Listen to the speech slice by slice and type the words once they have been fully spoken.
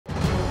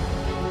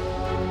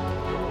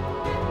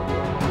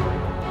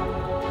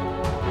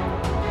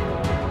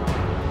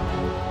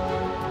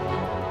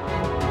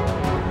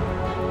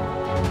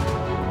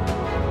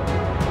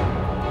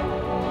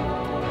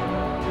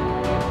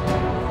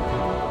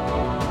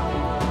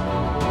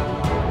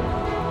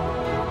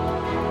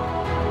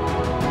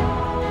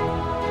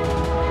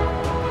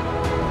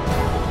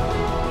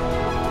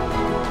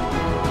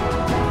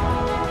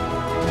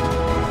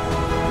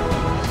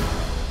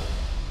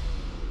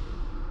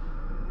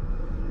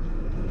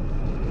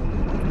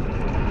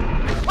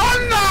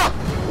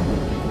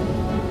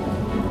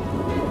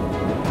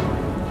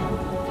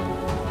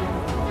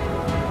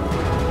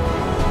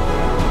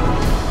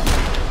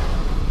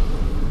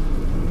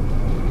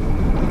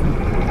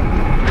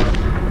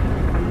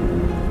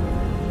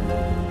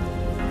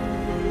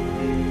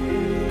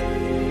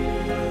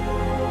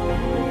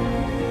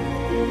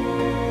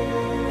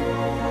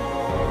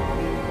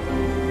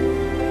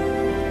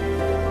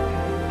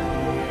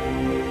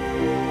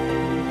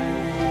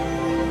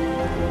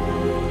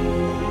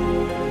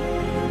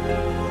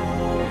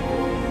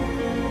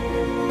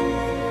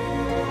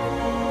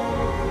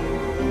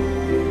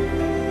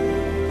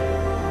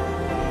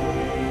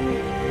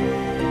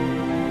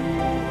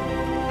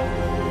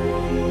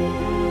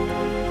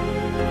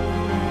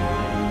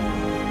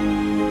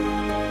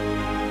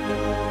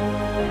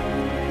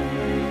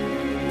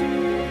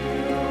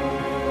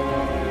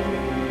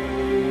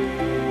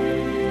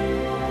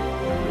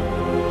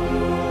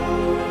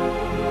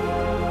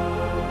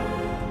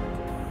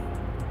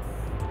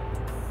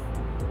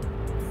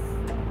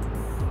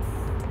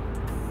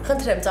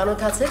Խնդրեմ,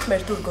 ծանոթացեք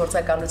մեր տուր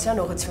գործականության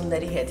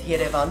ուղղությունների հետ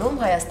Երևանում,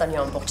 Հայաստանի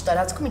ամբողջ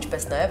տարածքում,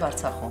 ինչպես նաև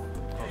Արցախում։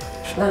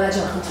 Նանա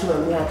ջան, խնդրում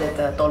եմ մի հատ այդ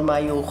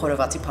տոլմայի ու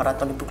խորովածի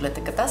փառատոնի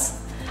բուկլետը կտաս։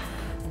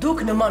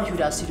 Դուք նման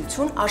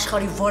հյուրասիրություն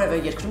աշխարհի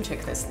որևէ երկրում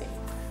չեք տեսնի։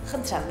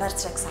 Խնդրեմ,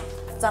 վերցրեք սա։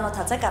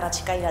 Ծանոթացեք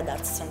առաջիկա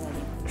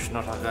իրադարձություններին։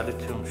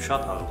 Շնորհակալություն,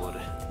 շատ աղբոր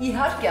է։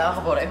 Իհարկե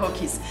աղբոր է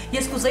հոգիս։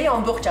 Ես կուզեի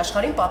ամբողջ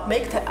աշխարհին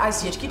պատմեք, թե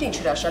այս երկիրը ինչ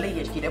հրաշալի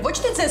երկիր է։ Ոչ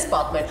թե ձեզ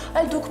պատմել,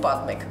 այլ դուք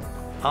պատմեք։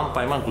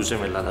 Անպայման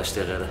կուզեմ էլ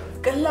առաջտեղերը։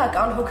 Կլակ,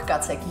 անհոգ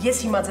կացեք, ես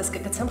հիմա ձեզ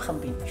կգցեմ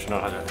խմբին։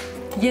 Շնորհակալ։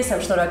 Ես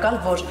եմ շնորհակալ,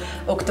 որ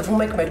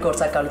օգտվում եք մեր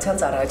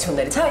գործակալության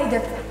ծառայություններից։ Հա,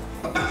 իդեպ։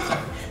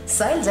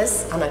 Սա էլ ձեզ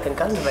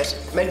անակնկալ նվեր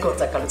մեր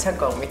գործակալության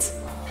կողմից։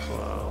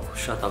 Վաու,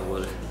 շատ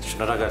աղբոր է։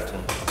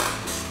 Շնորհակալություն։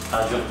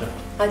 Հաջողություն։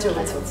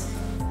 Հաջողություն։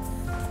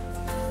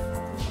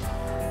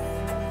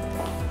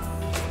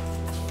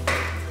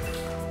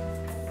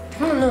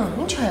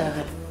 Ինչ է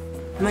եղել։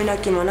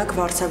 Մենակ իմանաք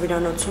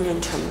վարսավիրանոցում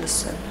ինչ եմ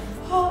լսել։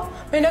 Հա,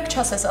 մենակ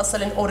չասես,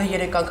 ասել են օրը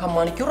 3 անգամ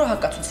մանիկյուրը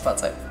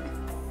հակացուցված է։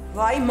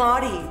 Վայ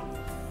Մարի։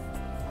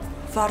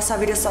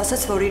 Վարսավիրս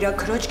ասաց, որ իր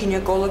քրոջ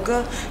գինեկոլոգը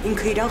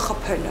ինքը իրան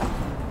խփել է։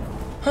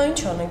 Հա, ինչ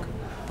անենք։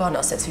 Բան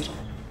ասեցիր։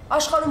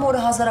 Աշխարհում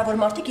օրը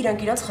հազարավոր մարդիկ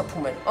իրանց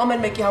խփում են։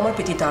 Ամեն մեկի համար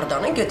պիտի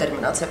դարդանեն, գետեր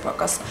մնացե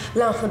պակաս։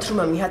 Լան,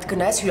 խնդրում եմ մի հատ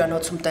գնայես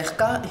հյուրանոցում տեղ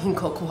կա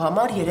 5 հոգու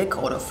համար 3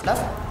 օրով,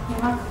 լավ։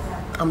 Հիմա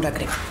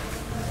ամրագրի։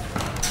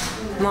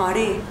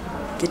 Մարի,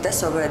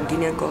 գիտես ով է այդ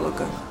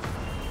գինեկոլոգը։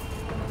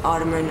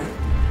 Արմենը։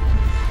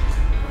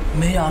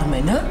 Մեր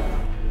Արմենը։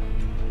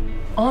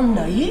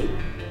 Աննայի։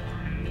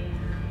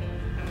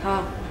 Հա,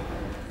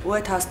 ու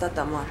այդ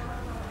հաստատ ամար։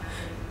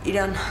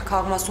 Իրան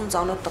քաղմասում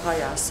ծանոթ տղա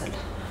է ասել։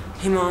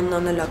 Հիմա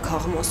Աննան էլ է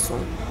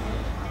քաղմասում։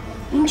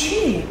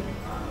 Ինչի։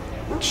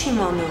 Ինչ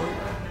իմանա։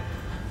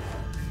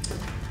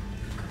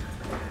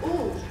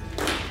 Ուր։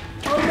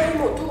 Աննայի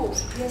մոտ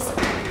ուր։ Ես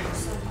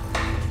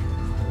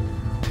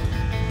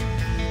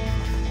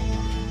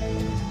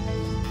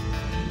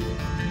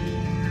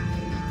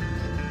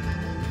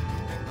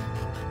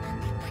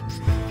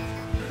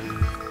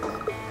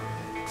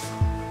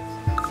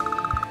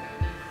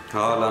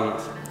Հա, Լանա։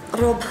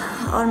 Ռոբ,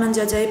 Արմեն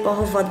ջաջայի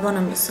պահով վատ բան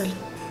եմ լսել։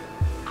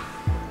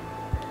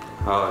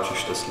 Հա,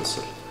 ճիշտ ես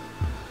լսել։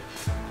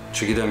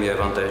 Չգիտեմ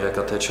Եվան տեղյակ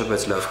է թե չէ,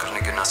 բայց լավ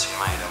կլինի գնաս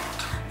հիմա իր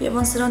մոտ։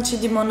 Եվան սրան չի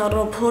դիմանա,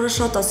 Ռոբ, հորը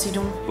շատ է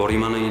սիրում։ Որ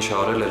իմանա ինչ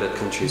արել էլ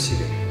այդքան չի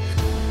սիրի։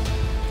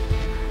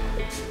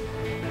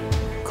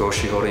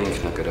 Գոշի հորը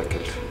ինքն է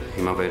կրակել։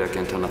 Հիմա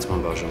վերակենդանացման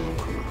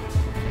բաժանմունքում է։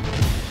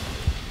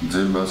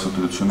 Ձեր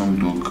բացատրությունում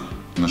դուք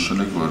նշել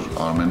եք, որ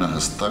Արմենը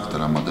հստակ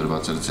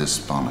տրամադրված էր ձեզ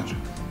սպաներ։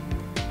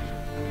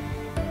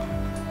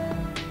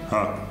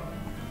 Հա,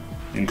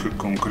 ինքը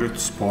կոնկրետ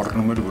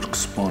սպառնում էր, որ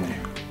կսպանի։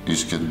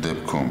 Իսկ այդ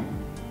դեպքում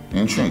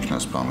ինչու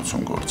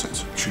ինքնասպանություն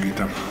գործեց։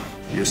 Չգիտեմ,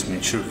 ես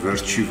մինչև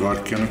վերջի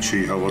վարկյանը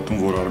չէի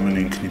հավատում, որ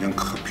Արմենը ինքն իրան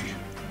կխփի։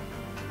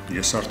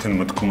 Ես արդեն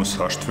մտքումս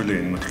հաշտվել էի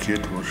այն մտքի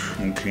հետ, որ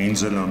ինքը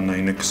ինձ էլ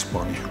Աննային է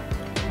կսպանի։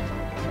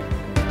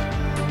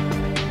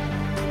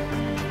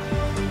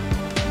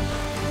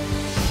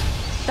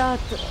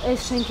 Տատ,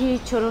 այս շենքի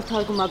 4-րդ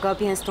հարկում է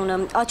Գաբի հենց տունը,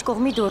 աջ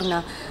կողմի դուռն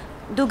է։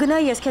 Դու գնա,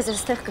 ես քեզ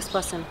այստեղ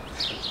կսպասեմ։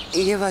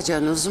 Եվա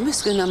ջան, ուզում ես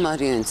գնա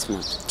Մարիանց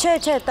մոտ։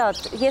 Չէ,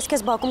 տատ, ես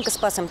քեզ բակում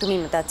կսպասեմ, դու մի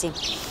մտածի։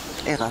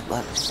 Եղավ,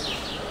 բարես։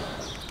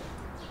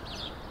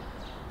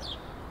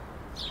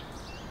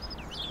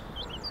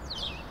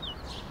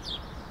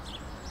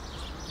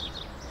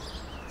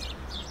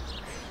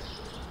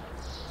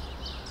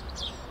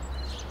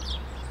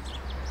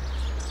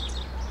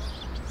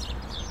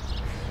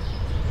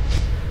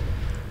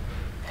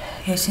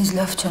 Ես ինձ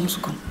լավ չեմ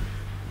զգում։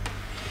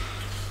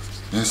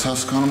 Ես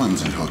հասկանում եմ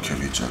ձեր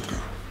հոգեվիճակը,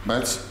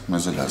 բայց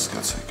մեզ էլ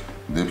հասկացեք։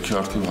 Դեպքի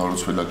արդիվ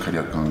հարուցվել է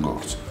քրեական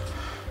գործ։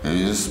 Եվ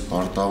ես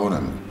պարտավոր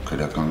եմ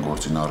քրեական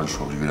գործին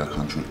առնչվող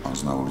յուրաքանչյուր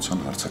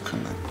անձնավորության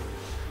հարցաքննել։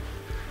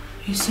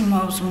 Ես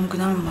հիմա ուզում եմ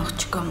գնամ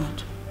աղջկա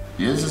մոտ։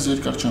 Ես ձեզ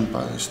երկար չեմ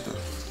պահ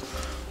այստեղ։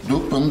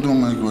 Դուք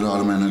պնդում եք, որ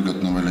Արմենը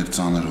գտնվել է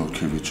ծանր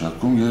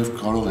հոգեվիճակում եւ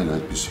կարող է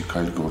այդպիսի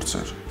քայլ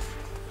գործել։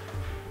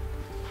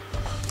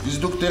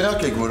 Իսկ դուք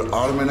տեղյակ եք, որ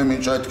Արմենը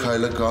մինչ այդ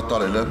քայլը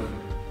կատարել է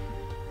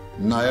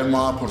նաև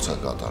մահափորձ է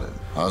կատարել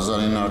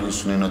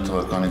 1959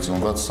 թվականից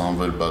ծնված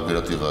Սամվել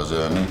Բագրատի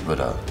Ղազարյանի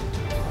վրա։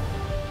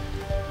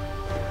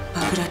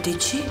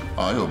 Բագրատիչի։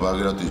 Այո,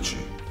 Բագրատիչի,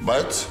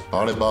 բայց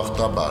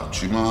բարեբախտաբար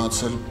չի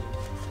մահացել,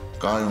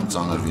 կայուն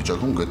ծանր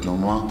վիճակում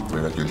գտնվում է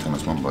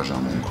վերակենդանացման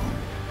բաժանմունքում։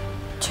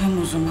 Չեմ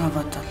ուզում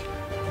հավատալ։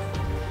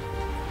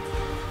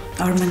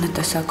 Արմենը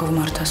տեսակով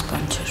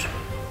մարդասպան չէր։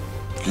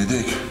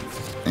 Գիտեք,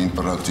 իմ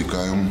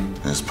պրակտիկայում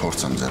ես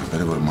փորձ եմ ձեռք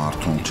բերել, որ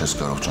մարդուն չես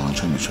կարող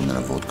ճանաչել, մինչև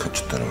նրա ոտքը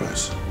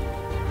չտրորես։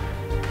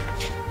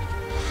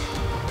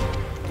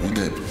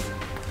 Իդեպ,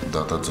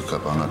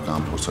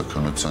 դատաձգաբանական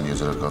փորձաքննության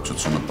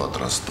եզրակացությունը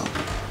պատրաստ է։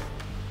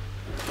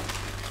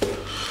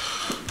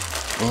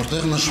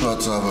 Որտեղ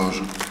նշված է, որ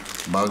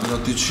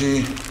Բագրատիչի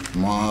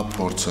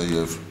մահափորձը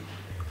եւ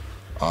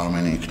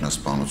Արմենի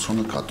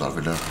ինքնասպանությունը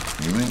կատարվել է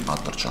նույն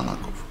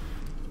ատրճանակով։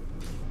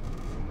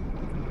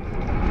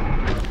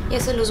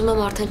 Ես էլ ուզում եմ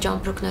արդեն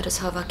ճամպրուկներս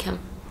հավաքեմ։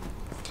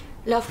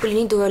 Լավ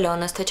կլինի դու էլ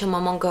անես, թե չէ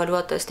մաման գալու է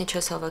տեսնի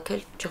չես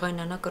հավաքել,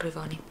 ջղայնանա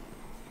կռիվանի։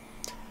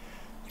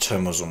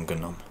 Չեմ ուզում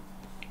գնամ։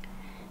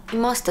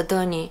 Իմաստը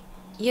Դանի,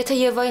 եթե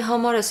Եվայի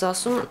համար ես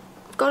ասում,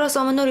 կարաս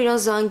ամեն օր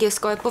իրան զանգես,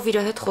 Skype-ով իր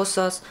հետ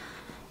խոսած։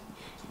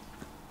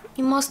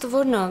 Իմաստը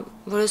որն է,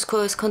 որ ես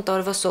քո այսքան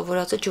տարվա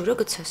սովորածը ջուրը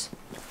գցես։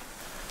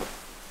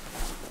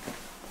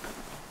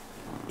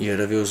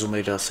 Երևի ուզում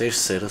էիր ասեիր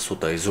սերը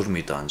սուտայզուր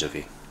մի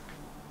տանջվի։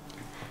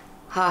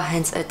 Հա,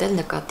 հենց էդ էլ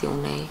նկատի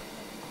ունեի։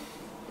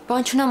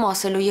 Բան չունեմ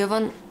ասելու,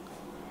 Եվան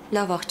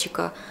լավ աղջիկ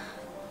է,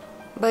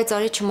 բայց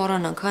արի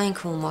չմոռանանք, հա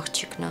ինքը ում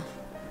աղջիկն է։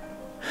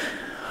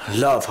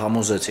 Լավ,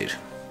 համոզեցիր։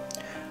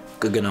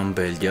 Կգնամ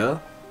Բելգիա,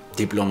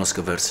 դիպլոմս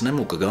կվերցնեմ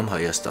ու կգամ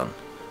Հայաստան։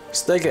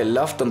 Ստեղ էլ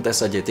լավ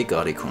տնտեսագետի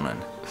կարիք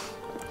ունեն։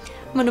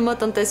 Մնումա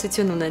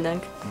տնտեսություն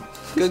ունենանք։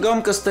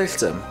 Կգամ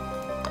կստեղծեմ։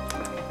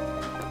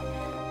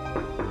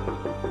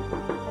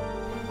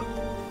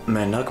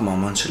 Մենակ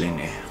մաման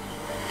չլինի։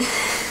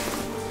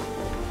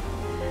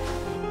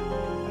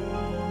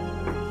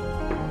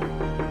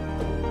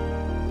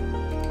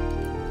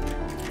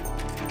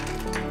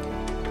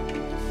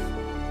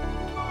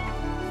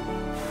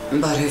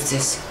 Բարև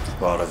ձեզ։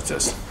 Բարև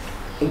ձեզ։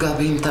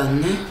 Գաբին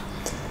տանն է։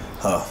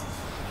 Հա։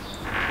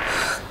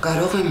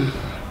 Կարող եմ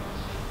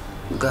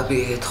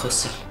Գաբիի հետ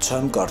խոսել։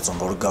 Չեմ կարծում,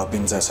 որ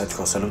Գաբին ձեզ հետ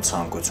խոսելու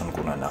ցանկություն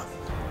կունենա։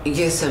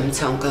 Ես եմ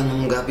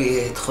ցանկանում Գաբիի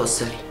հետ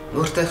խոսել։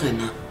 Որտեղ է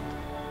նա։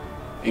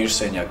 Իր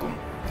սենյակում։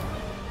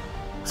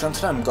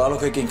 Խնդրեմ,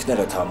 կարող եք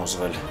ինքներդ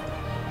համոզվել։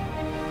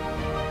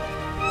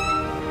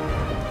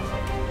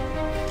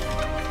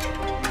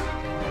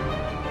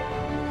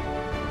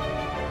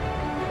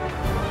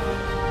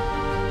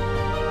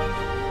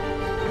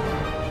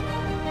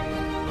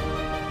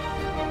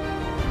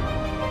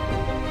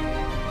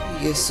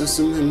 Ես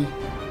ուզում եմ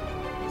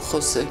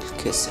խոսել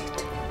քեզ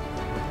հետ։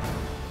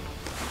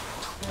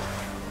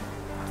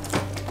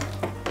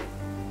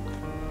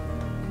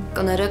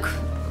 Կներեք,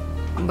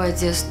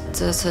 բայց ես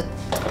ձեզ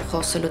հետ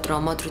խոսելու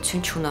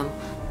տրամադրություն չունեմ,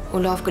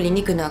 ու լավ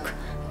կլինի գնաք,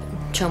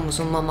 չեմ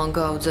ուզում մաման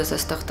գա ու ձեզ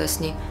այստեղ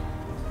տեսնի,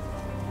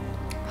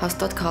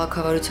 հաստատ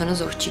քաղաքավարությանը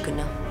զոր չի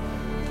գնա։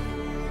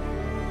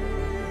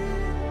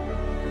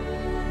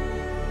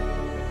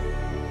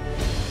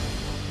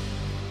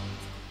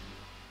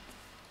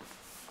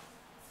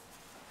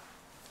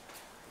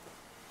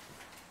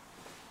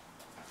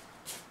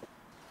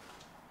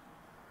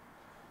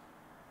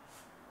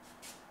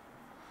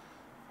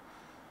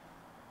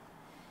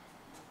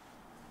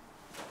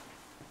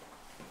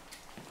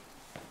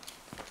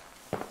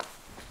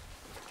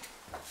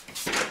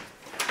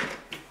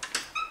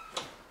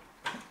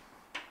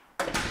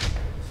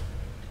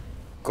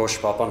 Գոշ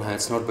պապան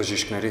հենց նոր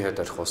բժիշկների հետ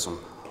էր խոսում,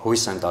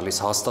 հույս են տալիս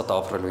հաստատ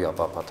ապրելու է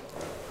պապատ։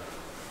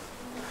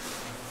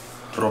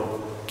 Ռոբ,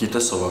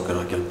 գիտես ով է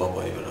կրակել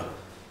պապայի վրա։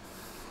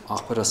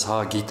 Աղբերս հա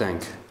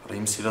գիտենք։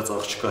 Իմ սիրած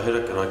աղջկա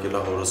հերը կրակել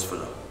է հորս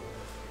վրա։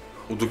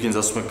 Ու դուք ինձ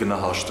ասում եք գնա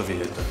հաշտվի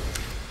հետը։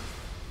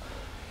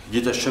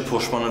 Գիտես չէ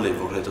փոշմանել էի,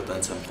 որ հետը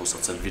տենց եմ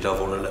խոսացել,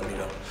 վիրավորել եմ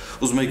իրան։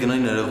 Ուզում էի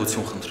գնայի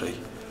ներողություն խնդրեի։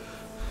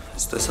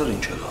 Իսկ տեսար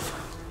ինչ եղավ։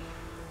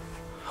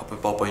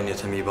 Հապա պապային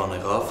եթե մի բան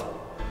եղավ,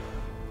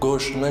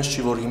 Գոշ, նենց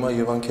չի, որ հիմա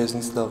Եվան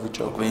քեզնից լավ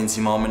վիճակում է։ Ինձ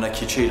հիմա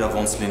ամենակիչը իրա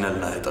ոնց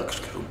լինելն է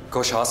հետաքրքրում։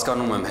 Գոշ,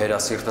 հասկանում եմ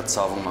հերասիրտը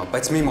ցավում է,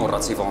 բայց մի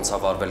մոռացի ոնց է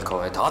վարվել քո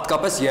հետ,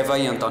 հատկապես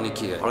Եվայի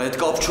ընտանիքի հետ։ Արա այդ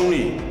կապ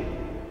չունի։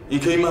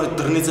 Ինքը հիմա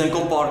դռնից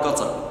ենկոն պարկած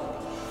է։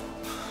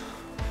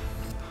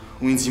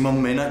 Ու ինձ հիմա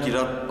մենակ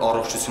իրա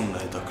առողջությունն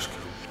է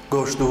հետաքրքրում։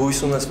 Գոշ, դու հույս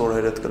ունես, որ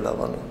հերդ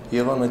կլավանի։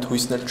 Եվան այդ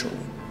հույսն էլ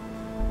չունի։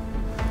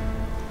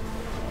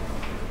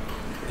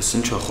 Ես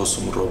ինչ է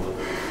խոսում, Ռոբ։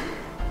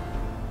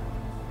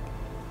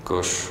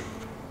 Գոշ,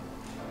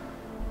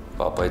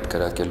 Պապա այդ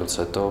կրակելուց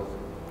հետո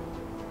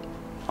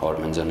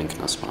Արմեն ջան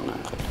ինքնասման է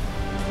եղել։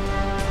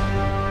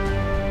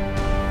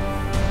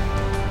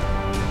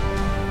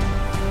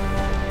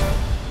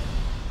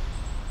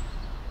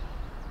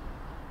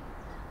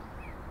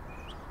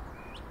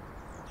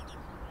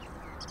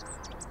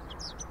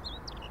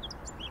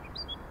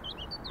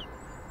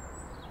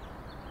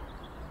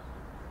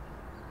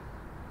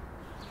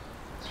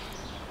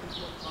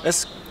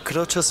 Ես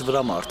քրոջս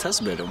վրա մարդ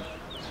ես բերում։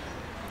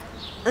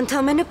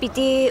 Ընդամենը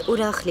պիտի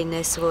ուրախ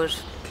լինես, որ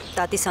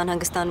տատիս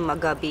անհանգստանում է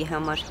Գաբիի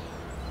համար։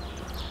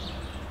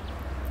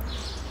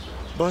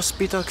 Բա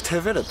սպիտակ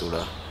թևերը դուրա։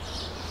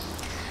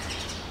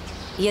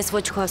 Ես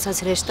ոչ քո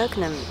ասած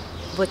հրեշտակն եմ,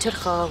 ոչ էլ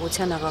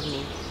խաղաղության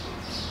աղավնին։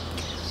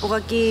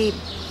 Ուղղակի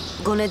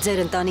գոնե ձեր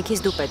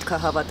ընտանիքից դու պետք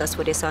է հավատաս,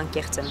 որ ես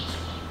անկեղծ եմ։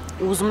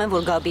 Ուզում եմ,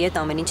 որ Գաբիի հետ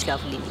ամեն ինչ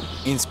լավ լինի։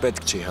 Ինձ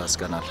պետք չի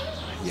հասկանալ,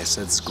 ես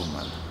այդ զգում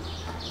եմ։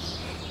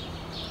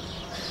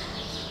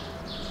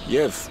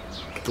 Եվ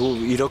դու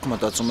իրոք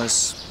մտածում ես,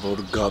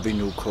 որ Գաբին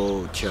ու քո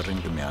քեռին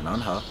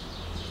կմիանան, հա։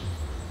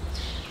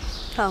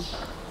 Հա։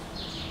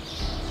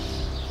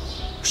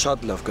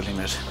 Շատ լավ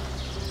կլիներ։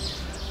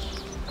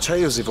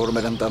 Չէի ուզի, որ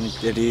մեր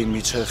ընտանիքների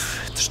միջև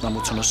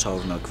թշնամությունը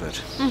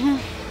շարունակվեր։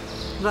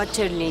 Վատ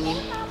չէր լինի։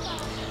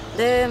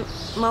 Դե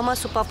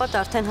մամաս ու պապատ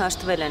արդեն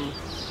հաշտվել են։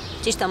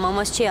 Ճիշտ է,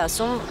 մամաս չի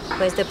ասում,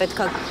 բայց դե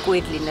պետքա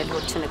կույր լինել,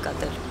 որ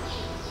չնկատել։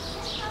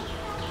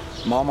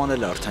 Maman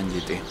էլ արդեն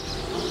գիտի։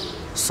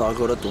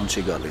 Սաղորը տուն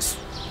չի գալիս։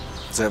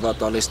 Ձևա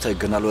տալիս, թե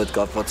գնալու հետ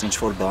կապված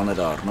ինչ-որ բաներ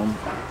առնում,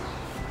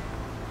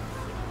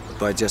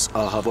 բայց ես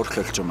ահա որ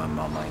խղճում եմ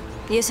մամային։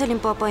 Ես էլ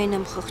իմ պապային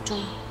եմ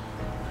խղճում։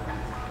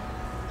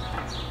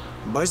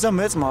 Բայց դա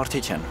մեծ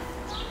մարդիկ են։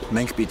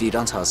 Մենք պիտի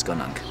իրանց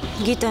հասկանանք։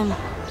 Գիտեմ,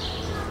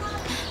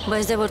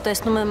 բայց դե որ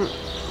տեսնում եմ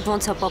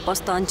ոնց է պապաս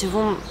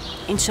տանջվում,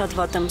 ինձ շատ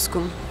վատ եմ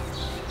զգում։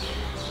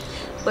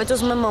 Բայց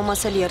ուզում եմ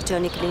մամաս էլ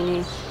երջանիկ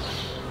լինի։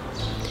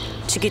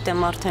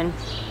 Չգիտեմ արդեն։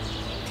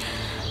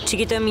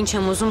 Չգիտեմ ինչ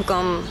եմ ուզում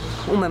կամ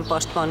ում եմ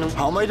պաշտպանում։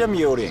 Համայրը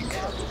մի օր ենք։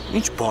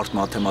 Ինչ բարդ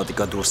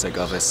մաթեմատիկա դուրս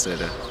եկավ էս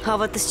սերը։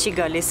 Հավատս չի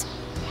գալիս։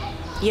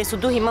 Ես ու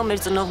դու հիմա մեր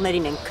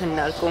ծնողներին ենք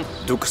քննարկում։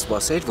 Դու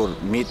կսպասեիր, որ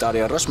մի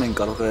տարի առաջ մենք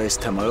կարող է այս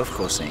թեմայով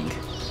խոսեինք։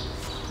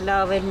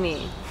 Լավ էլ մի։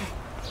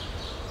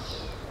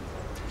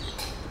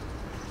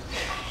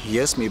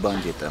 Ես մի բան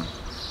գիտեմ,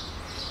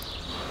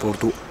 որ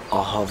դու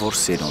ահա որ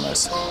սիրում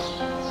ես։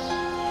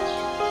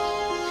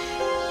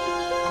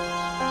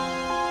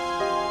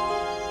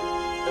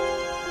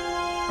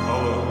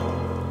 Ալո,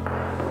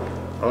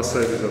 ասա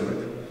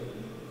Էլիզաբեթ։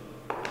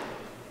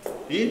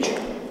 Ինչ?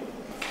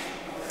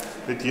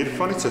 Այդ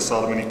երբանից ես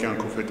Արմենի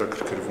կյանքով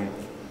հետաքրքրվում։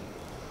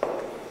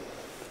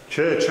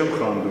 Չէ, չեմ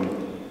խանդում։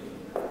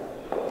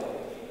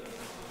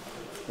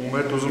 Ում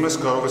հետ ուզում ես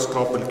կարող ես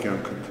կապել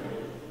կյանքդ։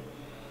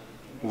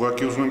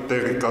 Ուղղակի ուզում եմ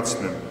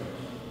տեղեկացնեմ,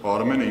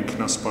 Արմենը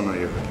ինքնասպան է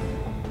եղել։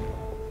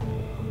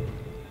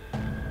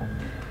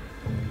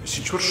 Ես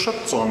ինչ-որ շատ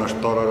ծանր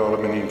տարար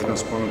Արմենի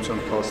ինքնասպանության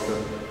փաստը։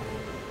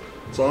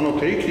 Ծանոթ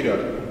էիք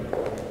իրար։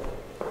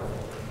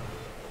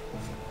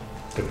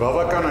 Դե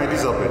բավական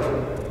Էլիզաբեթ։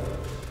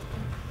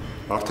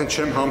 Արդեն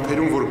չեմ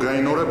համբերում, որ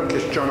գային օրը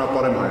քեզ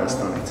ճանապարհեմ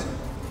Հայաստանից։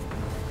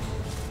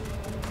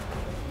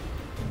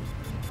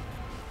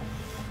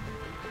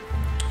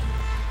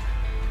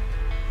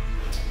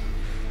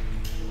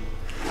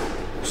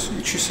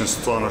 Ինչի՞ սենց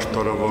ծանր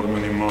տարավ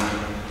Արմենի մահը։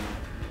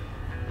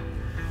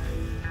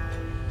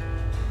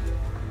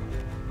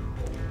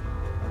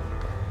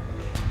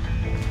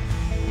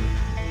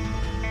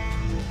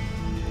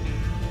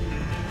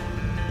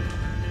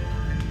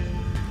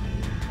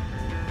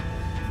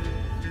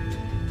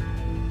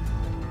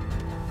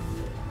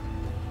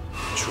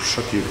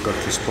 Շատ երկար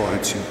քեզ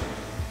պահեցին։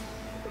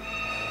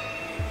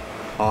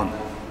 Ան,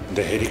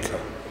 դե հերիքա,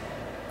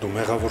 դու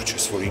մեղավոր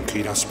չես, որ ինքը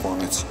իրան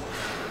սպանեց։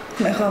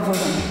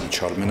 Մեղավոր եմ։ Ինչ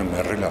Արմենը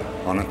մեռել է,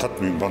 անընդհատ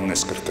նույն բանն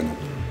ես կրկնում։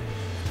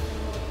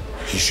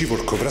 Հիշի,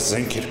 որ քո վրա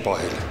զենք էր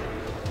պահել։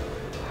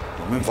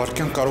 Ամեն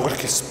վարքյան կարող էր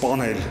քեզ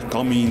սպանել,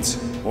 կամ ինձ,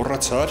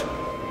 մոռացար։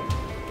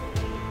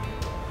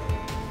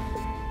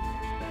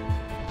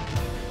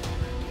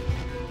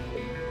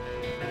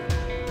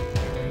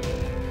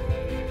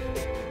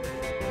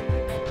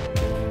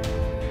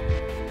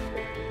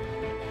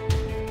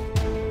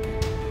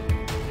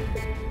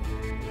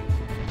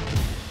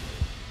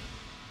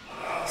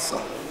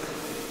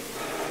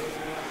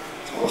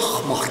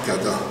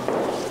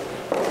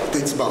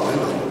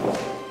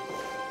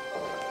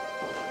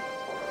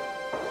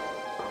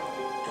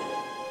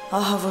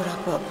 Ահա որ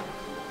ապապ,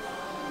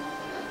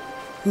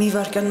 մի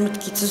վարկյան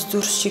մտքիցս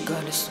դուրս չի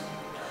գալիս,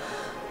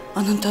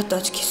 անընդհատ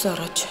աչքիս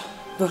առաջ,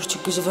 որ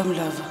չգժվեմ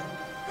լավը։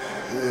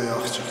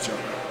 Աղջիկ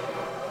ջան,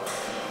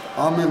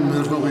 ամեն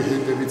մեռնողի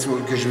հետևից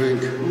որ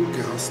գժվենք, ուր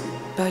կհասնի։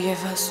 Բա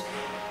եւս,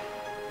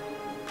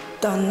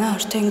 տանն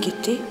արդեն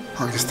գիտի։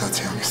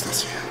 Հանգստացի,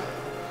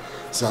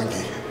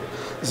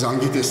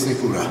 զանգի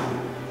տեսնեք ուրա,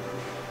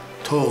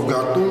 թող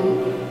գատում,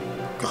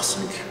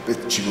 կասենք,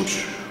 պետք չի որ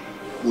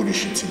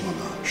ուրիշից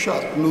իմանա,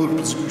 շատ նոր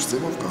զգույշ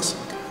ձևով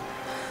կասենք։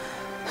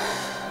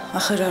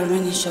 Ախր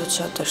Արմենին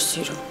շատ էր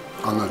սիրում։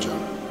 Աննա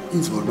ջան,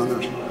 ինձ որ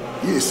մանար,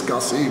 ես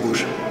կասեի,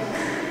 որ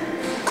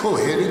քո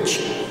հերիչ,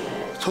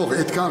 թող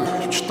այդքան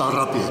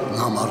չտարապի այդ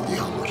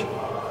նամարդի համար։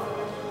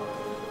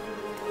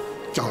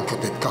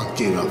 Կյանքդ այդքան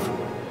կերավ։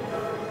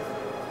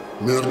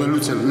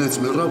 Մեռնելուց էլ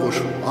նեց մեռա,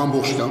 որ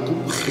ամբողջ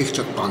կյանքում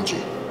խիղճդ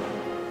պանջի։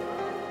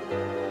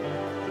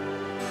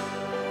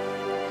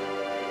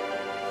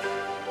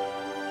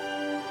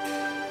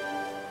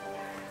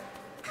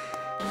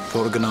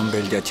 Որ գնամ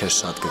Բելգիա քեզ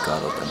շատ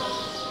կկարոտեմ։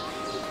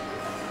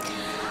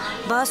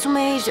 Բա ասում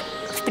էիր,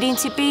 в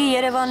принципе,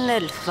 Երևանն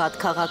էլ վատ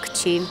քաղաք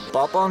չի։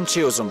 Պապան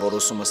չի ուզում, որ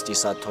ուսումս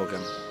տիսատ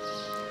թողեմ։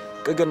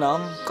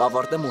 Կգնամ,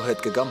 կավարտեմ ու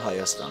հետ կգամ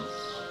Հայաստան։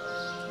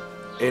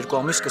 2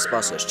 ամիս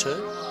կսպասես, չէ՞։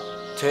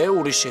 Թե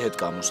ուրիշի հետ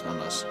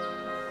կամուսնանաս։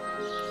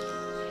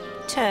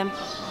 Չէ,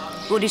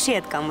 ուրիշի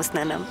հետ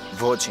կամուսնանամ։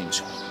 Ոչինչ։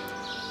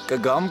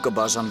 Կգամ,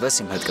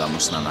 կբաժանվես իմ հետ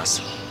կամուսնանաս։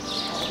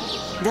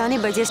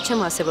 Դանի, բայց ես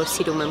չեմ ասել, որ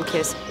սիրում եմ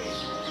քեզ։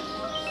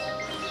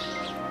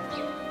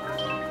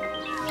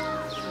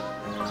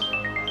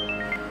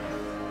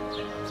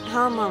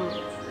 Հա, մամ։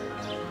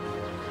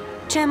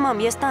 Չէ, մամ,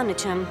 ես տանը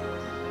չեմ։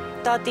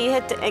 Տատի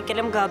հետ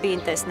եկել եմ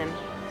Գաբիին տեսնեմ։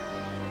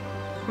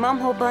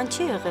 Մամ, հո բան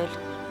չի եղել։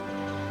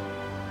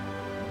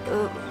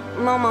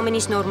 Մամ, ամեն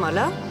ինչ նորմալ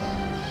է։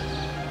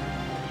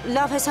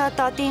 Լավ, հեսա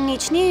տատին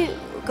իջնի,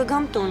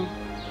 կգամ տուն։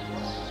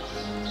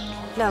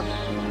 Լավ։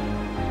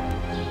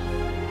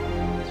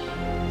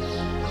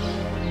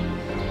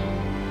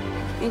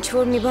 Ինչ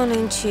որ մի բան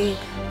այն չի։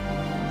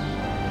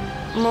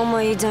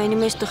 Մամայի ձայնի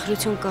մեջ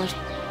տխրություն կար։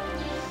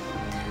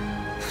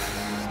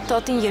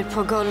 Տատին երբ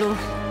է գալու։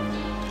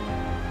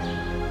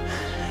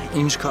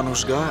 Ինչքան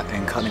ուժ գա,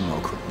 այնքան իմ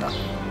օգուտն է։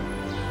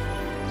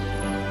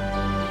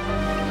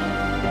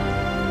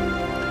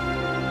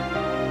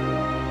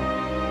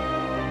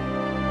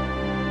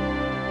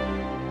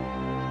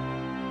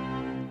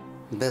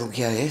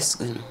 Բելգիա ես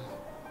գնում։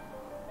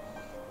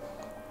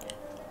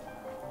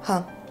 Հա։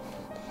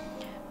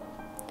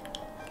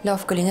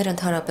 Լավ կլիներ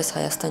ընդհանրապես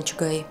Հայաստան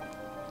չգայի։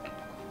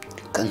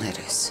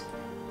 Կներես,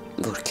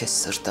 որ քեզ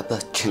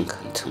սրտաբաց չենք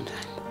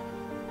ընդունել։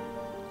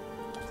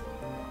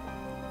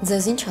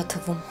 Ձեզ ինչ ա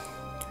թվում։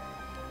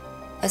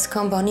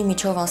 Այսքան բանի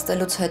միջով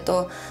անցնելուց հետո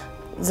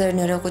ձեր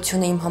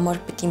ներողությունը իմ համար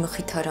պիտի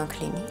մխիթարանք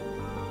լինի։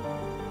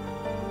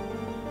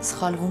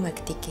 Սխալվում եք,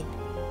 տիկին։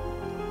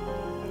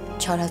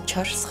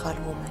 Չարաչար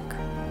սխալվում եք։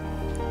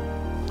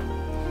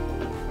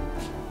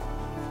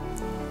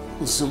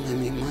 Ուզում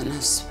եմ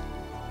իմանաս,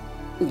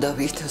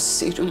 Դավիթը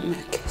սիրում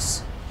է քեզ։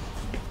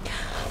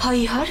 Հա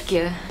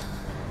իհարկե։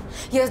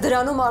 Ես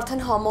դրանում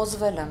արդեն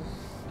համոզվել եմ։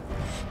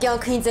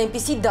 Կյանքը ինձ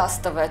այնպիսի դաս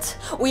տվեց,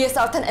 ու ես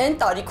արդեն այն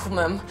տարիքում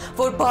եմ,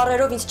 որ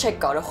բառերով ինձ չեք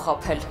կարող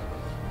խաբել։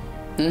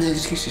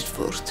 Ներիր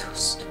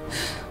որդուս,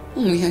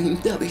 ու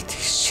միայն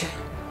Դավիթից չէ,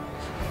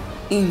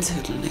 ինձ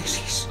էլ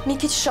ներիր։ Մի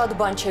քիչ շատ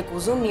բան չեք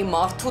ուզում մի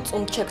մարդուց,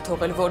 ում չեք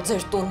թողել, որ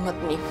ձեր տուն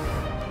մտնի։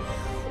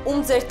 Ում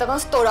ձեր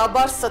տղան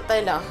ստորաբար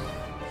ստել է։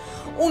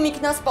 Ում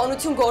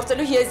ինքնասպանություն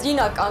գործելու եզրին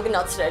ա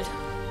կանգնացրել։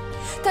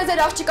 Թե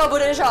ձեր աղջիկա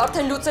վրեժը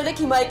արդեն լուծել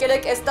եք, հիմա եկել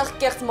եք այստեղ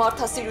կեղծ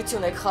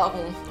մարդասիրություն եք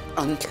խաղում։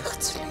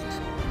 Անկեղծ լինեմ։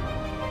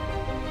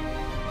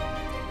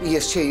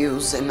 Ես չէի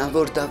ուզենա,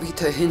 որ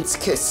Դավիթը հենց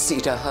քեզ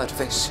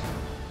սիրահարվեր։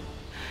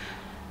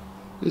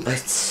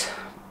 Բայց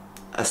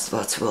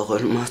Աստված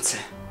ողորմած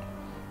է։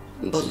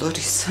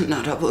 Բոլորիս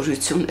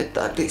հնարավորություն է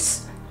տալիս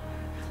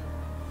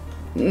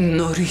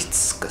նորից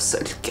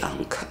սկսել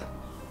կյանքը։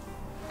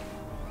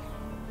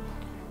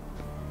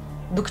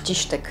 Դուք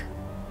ճիշտ եք։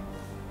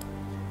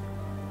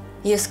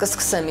 Ես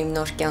կսկսեմ իմ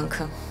նոր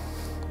կյանքը։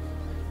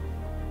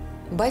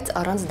 Բայց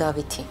առանց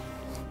Դավիթի։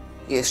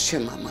 Ես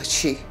չեմ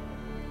ամաչի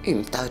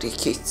իմ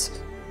տարիքից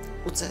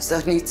ու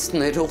ձեզանից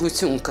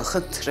ներողություն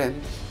կխնդրեմ։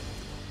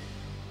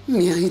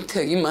 Միայն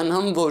թե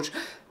իմանամ, որ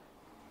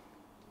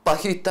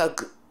պահի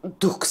տակ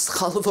դուք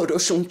սխալ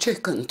որոշում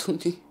չեք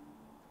ընդունի։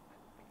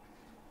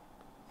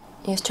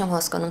 Ես չեմ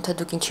հասկանում, թե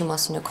դուք ինչի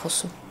մասին եք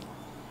խոսում։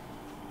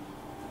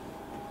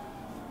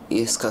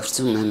 Ես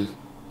կարծում եմ,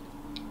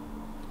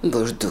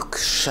 որ դուք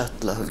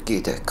շատ լավ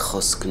գիտեք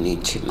խոսքն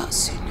ինչի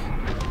մասին է։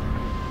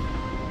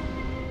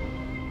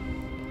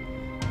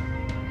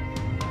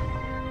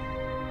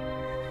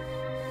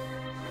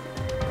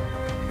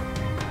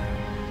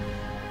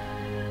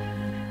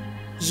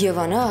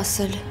 Եվանա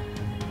ասել։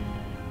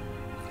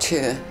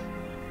 Չէ,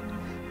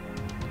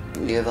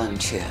 Եվան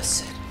չի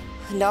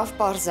ասել։ Լավ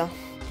պարզա։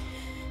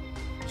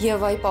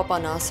 Եվայի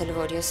պապան ա ասել,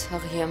 որ ես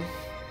հղի եմ։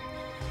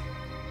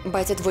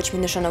 Բայց այդ ոչ մի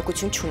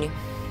նշանակություն չունի։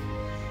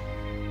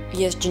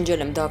 Ես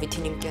ջնջել եմ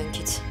Դավիթին իմ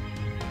կյանքից։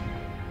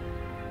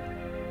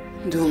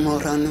 Դու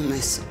մոռանում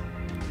ես,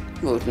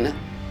 որ նա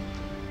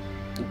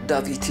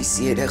Դավիթիս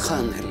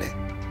երեխան էլ է։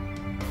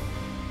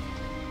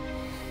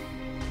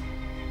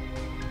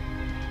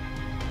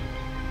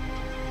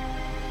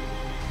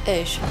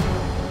 Էր։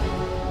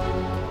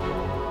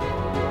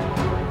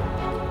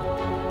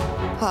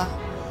 Հա,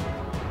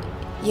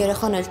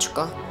 երեխան էլ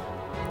չկա։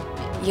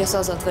 Ես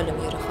ազատվել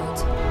եմ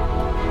երեխայից։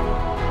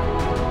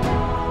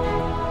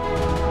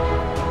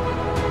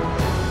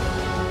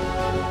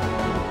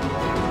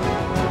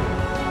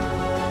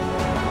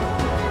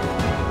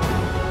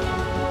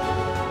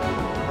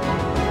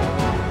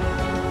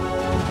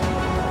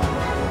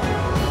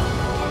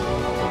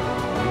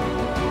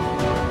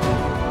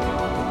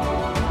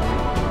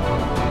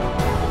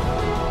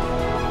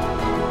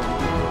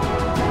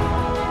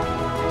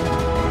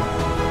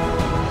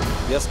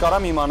 Ես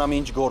կարամ իմանամ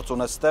ինչ գործ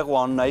ունես ստեղ ու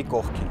Աննայի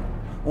կողքին։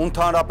 Ու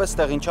ընդհանրապես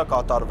ստեղ ինչա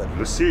կատարվել։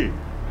 Լսի,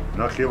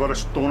 նախ եւ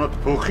առաջ տոնդ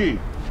փոխի։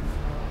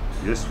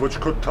 Ես ոչ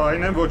քո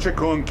թայն եմ, ոչ է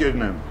քո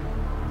ընկերն եմ։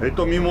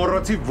 Հետո մի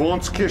մոռացի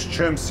ոնց քեզ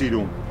չեմ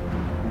սիրում։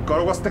 Ու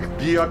կարող աստեղ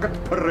դիակդ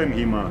փռեմ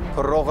հիմա։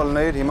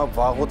 Փռողլներ հիմա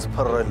վաղուց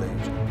փռել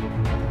էիր։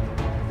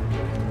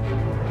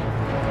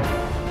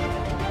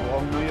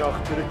 Աննայի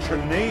աղբերը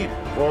չլնեիր,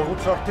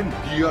 վաղուց արդեն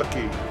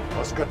դիակ էի։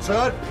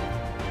 Հասկացար։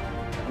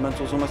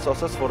 Մենց ուզում ես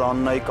ասես, որ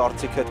Աննայի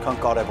կարծիքը այդքան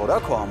կարևոր է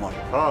քո համար։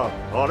 Հա,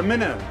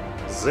 Արմենը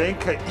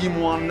զենքը իմ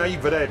ու Աննայի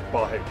վրա է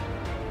պահել։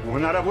 Ու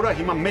հնարավոր է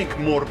հիմա մենք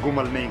մորգում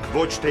ելնեինք,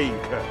 ոչ թե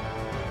ինքը։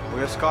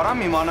 Ու ես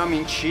կարամ իմանամ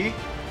ինչի։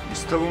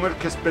 Իսկ թվում էր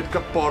քեզ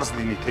պետքա պարզ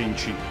լինի, թե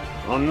ինչի։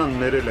 Աննան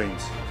ներել է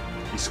ինձ։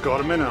 Իսկ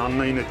Արմենը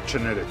Աննային հետ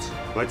չներեց։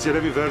 Բայց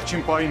երևի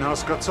վերջին պահին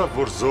հասկացավ,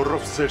 որ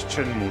զոռով սեր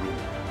չեն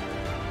մուրում։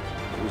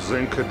 Ու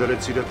զենքը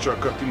դրեց իր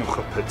ճակատին ու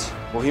խփեց։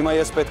 Ու հիմա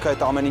ես պետք է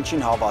այդ ամեն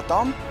ինչին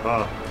հավատամ։ Հա,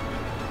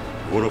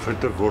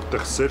 որովհետև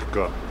որտեղ սեր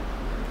կա,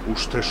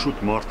 ուշ թե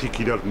շուտ մարդիկ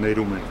իրար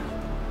ներում են։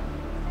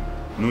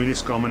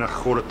 Նույնիսկ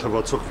ամենախորը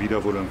թվացող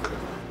վիրավորանքը։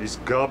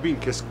 Իսկ Գաբին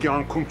քեզ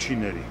կյանքում չի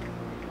ների։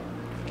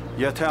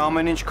 Եթե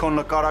ամեն ինչ քո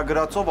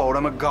նկարագրածով է,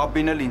 ուրեմն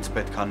Գաբին էլ ինձ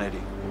պետք է ների։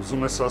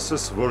 Ուզում ես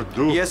ասես, որ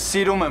դու… Ես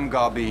սիրում եմ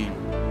Գաբիին։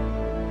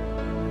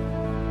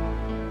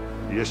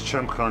 Ես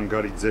չեմ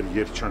խանգարի ձեր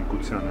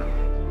երջանկությանը։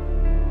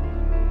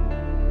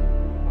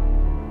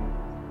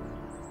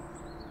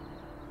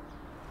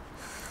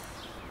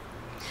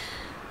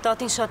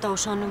 Տատին շատ է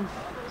ուշանում։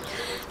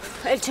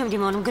 Էլ չեմ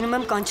դիմանում, գնում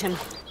եմ կանչեմ։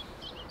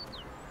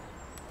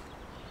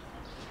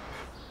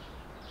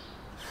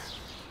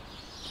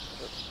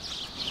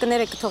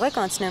 Կներեք, թողեք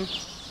անցնեմ։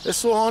 Ես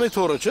Սոհանի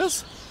թորը չես։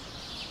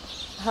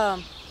 Հա,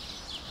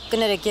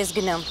 կներեք, ես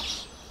գնամ։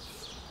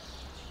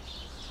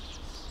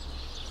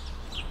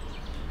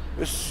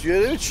 Ես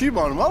երևի չի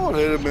բանում, որ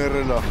հերը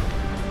մեռել է։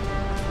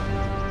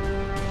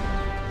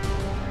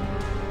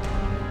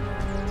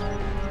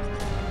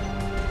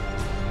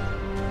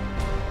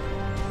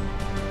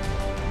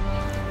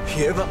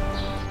 Եվա։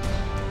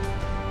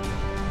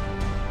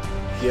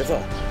 Եվա։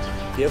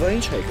 Եվա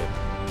ինչ եկել։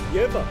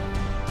 Եվա։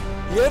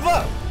 Եվա։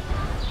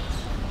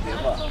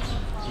 Եվա,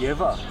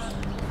 Եվա,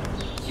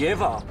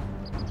 Եվա,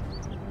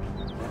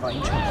 Եվա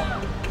ինչ է։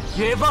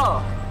 Եվա։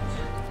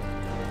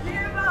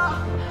 Եվա։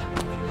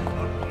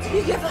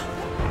 Եվա։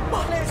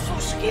 Մալես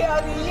ուշքի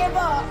արի,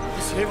 Եվա։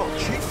 Ես Եվա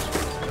չի։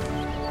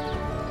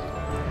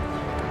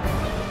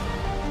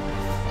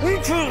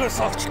 Ինչ եղես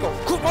աղջիկով,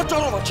 քո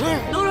պատճառով է, չէ։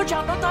 Նորո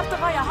ճանապարհ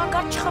տղա է,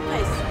 հանկարծ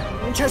չխփես։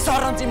 Ինչ ես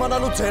առանց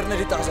իմանալու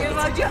ձեռներիդ ազատեցի։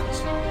 Եվա ջան,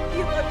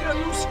 Եվա դրան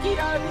ուշքի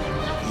արի։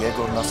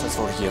 Եգորն ասաց,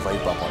 որ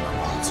Եվայի պապան է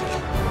մահացել։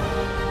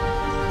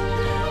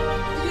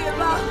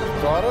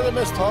 Կարել եմ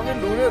ես թաղել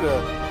լուրերը,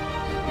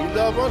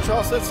 իլավան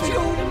չասեցի։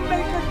 Ջուր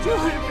մեկը,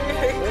 ջուր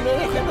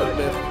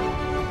մեկ։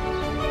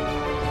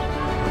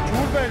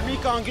 Ջուր բեր, մի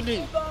կանգնի։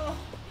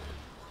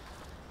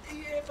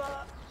 Եվա։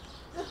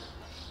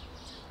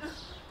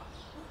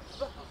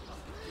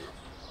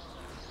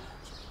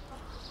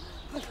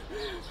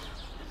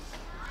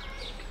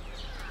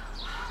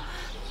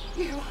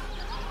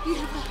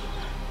 Եվա։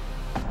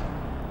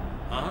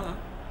 Ահա,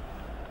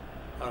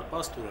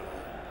 արպաս տուրը։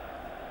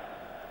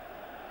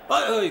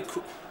 Ay,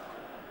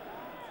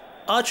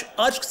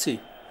 aç kısı.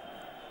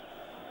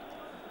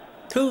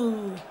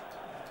 Tüh.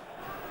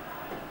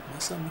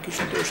 Masa մի քիչ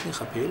դոշնի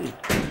խփելի։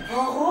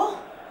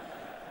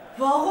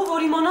 Վաղո,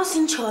 որ իմանաս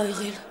ինչ ա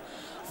եղել։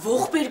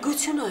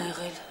 Ողբերգություն ա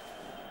եղել։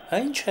 Հա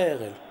ինչ ա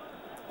եղել։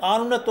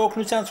 Անունը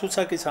տոկնության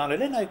ցուցակից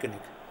հանել են այ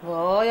կնիկ։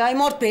 Վայ, այ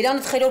մարդ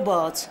բերանը թխերով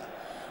բաց։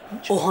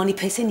 Օհանի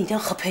փեսեն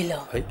իրան խփել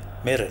ա։ Այ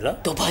մերել ա։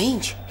 Դո բա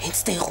ինչ, հենց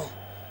տեղում։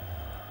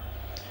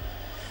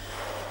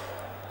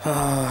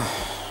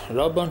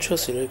 Լավ բան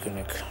չես իրե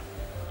կնիկ։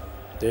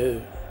 Դե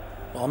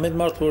ամեն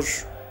մարդ որ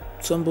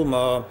ծնվում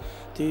է,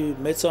 դի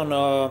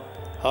մեծանա,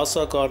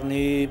 հասակ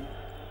առնի,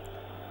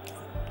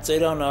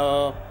 ծերանա։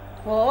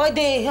 Այ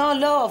դե, հա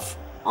լավ,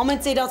 ամեն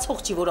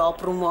ծերացող չի, որ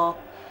ապրում է։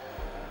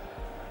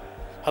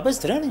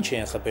 Հապես դրան ինչ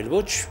են խփել,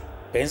 ոչ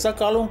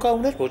բենզակալոնկա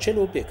ուներ, ոչ էլ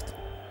օբյեկտ։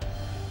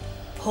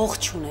 Փող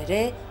չուներ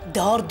է,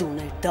 դարդ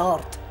ուներ,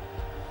 դարդ։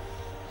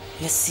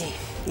 Լսի,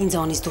 ինձ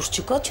անից դուրս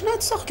չկա,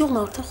 չնայած սաղ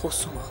գյուղն արդեն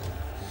խոսում է։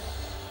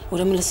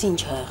 Ուրեմն լսի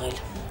ինչ ա եղել։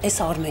 Այս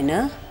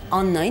Արմենը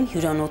Աննային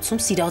հյուրանոցում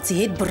սիրածի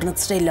հետ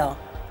բռնցրել է։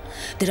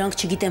 Դրանք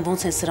չգիտեն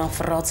ոնց են սրան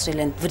ֆռացրել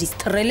են, վրից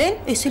թռել են,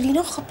 էս էլ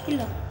իրան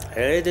խփել է։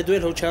 Դե դու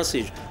էլ հո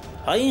չասիր։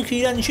 Այ ինքը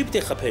իրան ինչի՞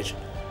 պիտի խփեր։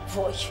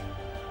 Ոյ։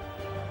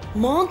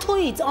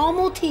 Մանթոից,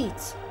 ամոթից։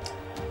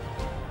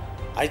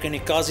 Այ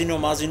կնի կազինո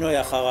մազինո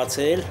է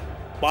խաղացել,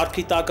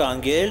 պարկի տակ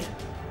անգել։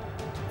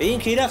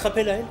 Ինքը իրան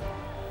խփել է։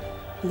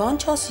 Բան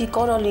չասի,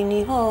 կարա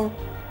լինի, հա։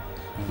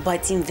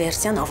 Բայց իմ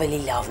վերսիան ավելի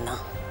լավն է։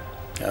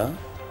 Հա։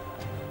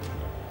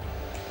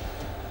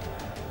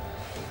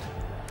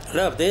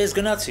 Լավ, դե ես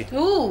գնացի։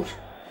 Ուր։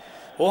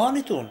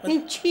 Օհանի տուն։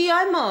 Ինչի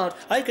այ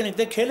մարդ։ Այ կնիկ,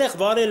 դե քելեղ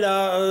վարել է,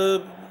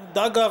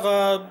 դագաղա,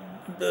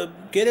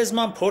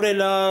 գերեզման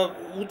փորել է,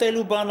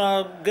 ուտելու բան է,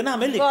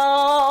 գնամ էլի։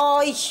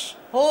 Վայ,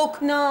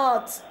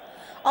 հոգնած։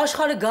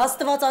 Աշխարհը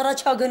գաստված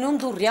առաջա գնում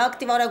դու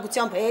ռեակտիվ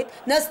արագությամբ հետ,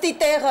 նստի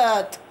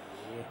տեղդ։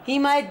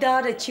 Հիմա այդ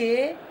դարը չի,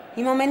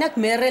 հիմա մենակ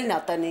մեռելն է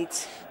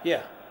տնից։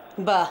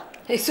 Բա,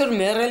 այսօր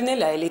մեռելն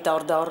էլ է էլի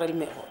տարդարել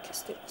մեղոք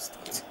ես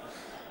տերոստած։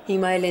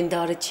 Հիմա էլ են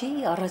դարը չի,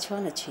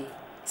 առաջվանը չի։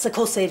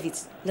 Սքո սերվից,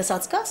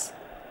 լսած կաս։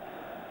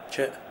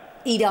 Չէ։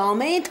 Իր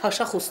ամեն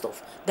թաշախուստով,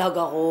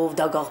 դագաղով,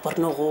 դագաղ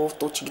բռնողով,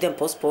 տո չգիտեմ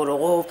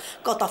փոսփորողով,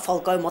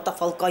 կատաֆալկայով,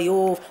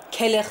 մատաֆալկայով,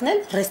 քելեխն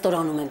էլ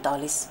ռեստորանում են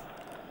տալիս։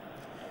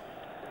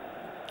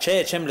 Չէ,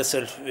 չեմ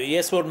լսել։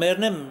 Ես որ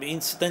մեռնեմ,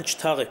 ինձ տեն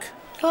չթաղեք։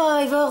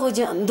 Այ վաղո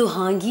ջան, դու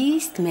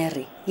հանգիստ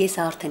մեռի։ Ես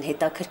արդեն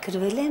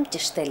հետաքրքրվել եմ,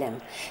 ճշտել եմ,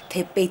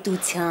 թե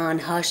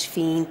պետության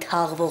հաշվին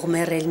թաղվող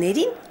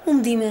մեռելներին ում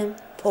դիմեմ։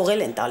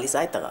 Փողել են տալիս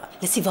այդ տղա։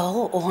 Լսի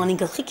վաղո Օհանի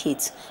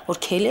գլխիկից, որ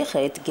քելեխը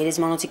այդ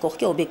գերեզմանոցի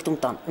կողքի օբյեկտում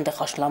տան, այնտեղ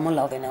խաշլաման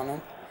լավ են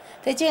անում։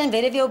 Թե չէ են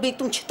վերևի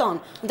օբյեկտում չտան,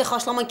 այնտեղ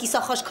խաշլաման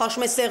կիսախաշ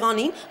քաշում է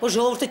սեղանին, որ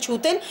ժողովուրդը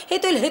չուտեն,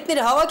 հետո էլ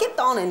հետները հավաքեն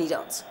տանեն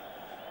իրանց։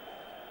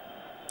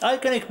 Այ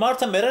կնիկ,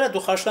 մարդը մեռել է,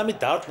 դու խաշլամի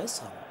դարդն ես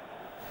անում։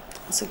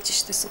 Ասել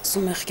ճիշտ ես,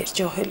 ասում եղքեր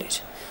ջահել էր։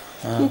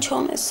 Ինչ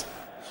անես։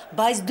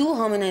 Բայց դու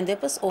համենայն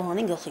դեպս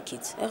Օհանի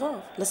գլխիկից, եղավ,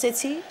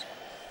 լսեցի՞ր։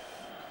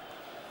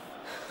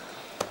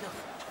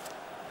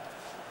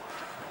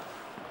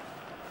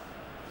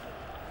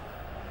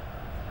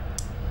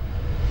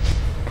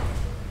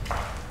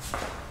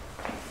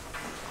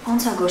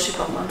 Ոնց է Գոշի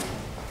պապան։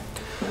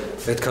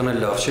 Այդքան էլ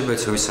լավ չի,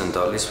 բայց հույս են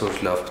տալիս, որ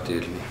լավ պիտի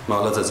լինի։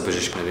 Մալացած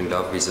բժիշկներին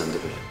լավ վիզ են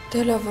դրել։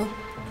 Դե լավ է,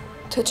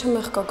 թե չէ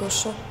մեղ կա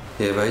Գոշը։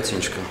 Եվայից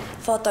ինչ կա։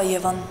 Վատա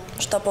Եվան,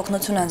 շտապ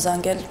օգնություն են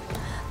զանգել,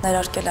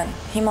 ներարկել են։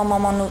 Հիմա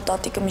մաման ու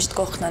տատիկը միշտ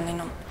կողքն են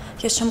լինում։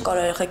 Ես չեմ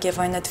կարող երեխեք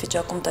Եվային այդ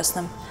վիճակում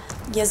տեսնեմ։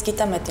 Ես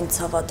գիտեմ այդ իմ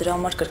ցավը, դրա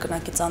համար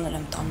կրկնակի ծանր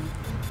եմ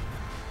տանում։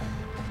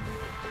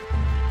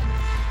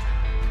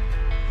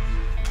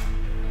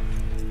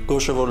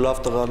 Գոշը որ լավ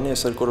տղարնի,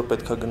 այս երկու օրը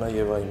պետքա գնա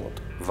Եվայի մոտ։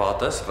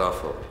 Վատ ես,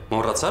 Ռաֆո։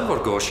 Մոռացար,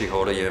 որ Գոշի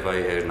հորը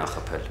Եվայի հերն ա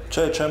խփել։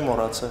 Չէ, չեմ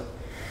մոռացել։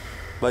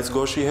 Բայց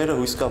Գոշի հերը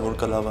հույս կա, որ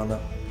կլավանա։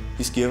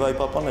 Իսկ Եվայի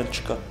պապան էլ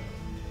չկա։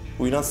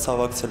 Ու իրանց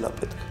ցավակցել է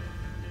պետք։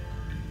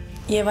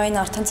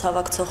 Եվային արդեն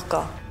ցավակցող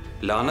կա։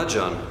 Լանա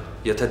ջան,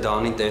 եթե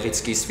Դանին տեղից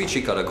սկիզբի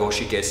չի կարա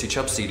Գոշի կեսի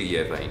չափ սիրի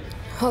Եվային։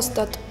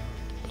 Հաստատ։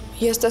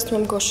 Ես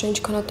տեսնում եմ Գոշը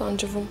ինչքան է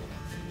տանջվում։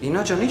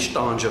 Ինա ջան, ինչ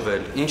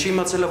տանջվել։ Ինչ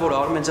իմացել է, որ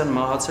Արմենցան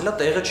մահացել է,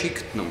 տեղը չի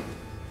գտնում։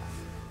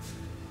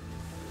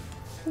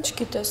 Ինչ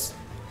գիտես։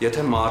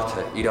 Եթե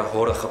մարդը իր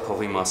հորը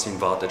խփողի մասին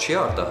վատը չի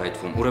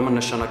արտահայտվում, ուրեմն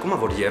նշանակում է,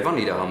 որ Եվան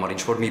իր համար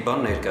ինչ-որ մի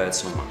բան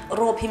ներկայացնում է։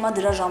 Ռոբ, հիմա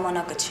դրա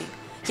ժամանակը չի։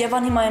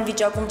 Եվան հիմա այն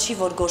վիճակում չի,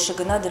 որ Գոշը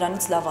գնա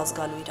դրանից լավ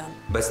ազգալու իրան։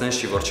 Բայց նենց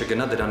չի, որ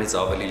չգնա դրանից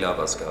ավելի լավ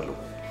ազգալու։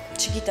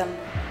 Չգիտեմ,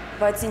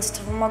 բայց ինձ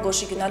թվում է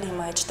Գոշի գնալ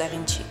հիմա հետ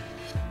տեղին չի։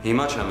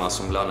 Հիմա չեմ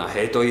ասում, Լանա,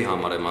 հետոյի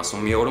համար եմ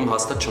ասում, մի օրում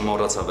հաստատ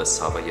չմոռացավ էս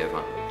ցավը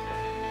Եվան։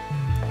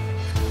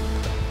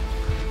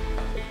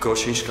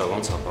 Գոշ ինչ կա,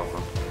 ոնց է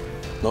պապան։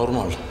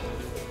 Նորմալ։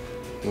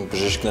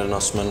 Բժիշկներն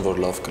ասում են, որ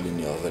լավ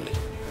կլինի ավելի։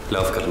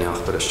 Լավ կլինի,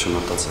 ախպերս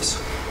չմտածես։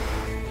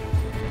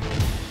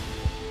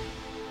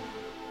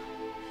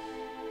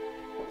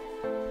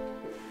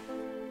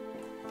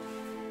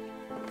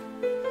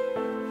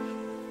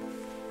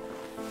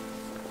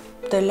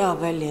 Դե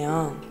լավ էլի,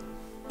 ան։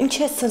 Ինչ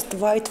ես սենց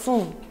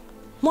տվայթվում։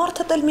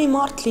 Մարդը էլ մի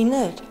մարդ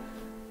լիներ։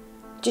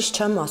 Ճիշտ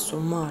չեմ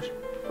ասում, մար։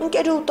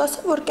 Ընկերը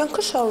ուտասը, որ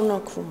կյանքը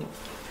շարունակվում է։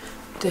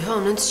 Դե հա,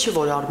 անենց չի,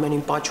 որ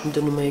Արմենին պաչում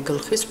դնում էի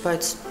գլխիս,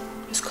 բայց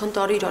այսքան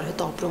տարի իրար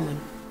հետ ապրում են։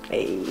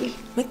 Էй,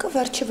 մեկը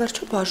վերջը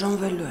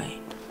բաժանվելու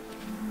էին։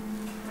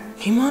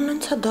 Հիմա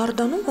անենց է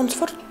դարդանում, ոնց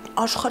որ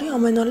աշխարհի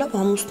ամենալավ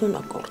ամուսնուն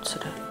է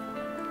կորցրել։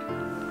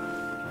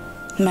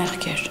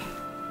 Մեղքեր։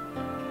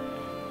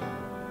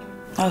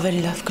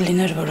 Ավելի լավ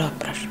կլիներ, որ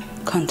ապրեր,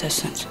 քան թե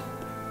սենց։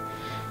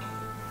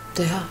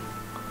 Դե հա,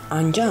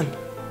 անջան,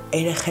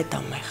 երեխետ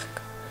է մեղք։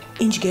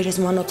 Ինչ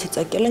գերեզմանոցից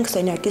եկել ենք,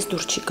 սենյակից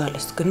դուրս չի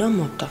գալիս, գնա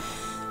մոտը։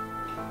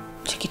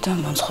 Չգիտեմ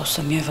ոնց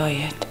խոսեմ Եվայի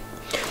հետ։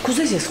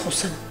 Կուզես ես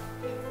խոսեմ։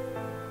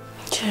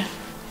 Չէ,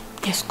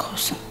 ես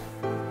կխոսեմ։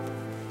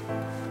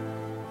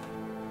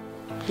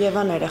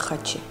 Եվան երեխա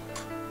չի։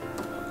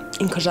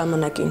 Ինքը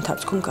ժամանակի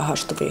ընթացքում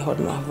կհաշտվի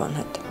հոր մահվան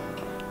հետ։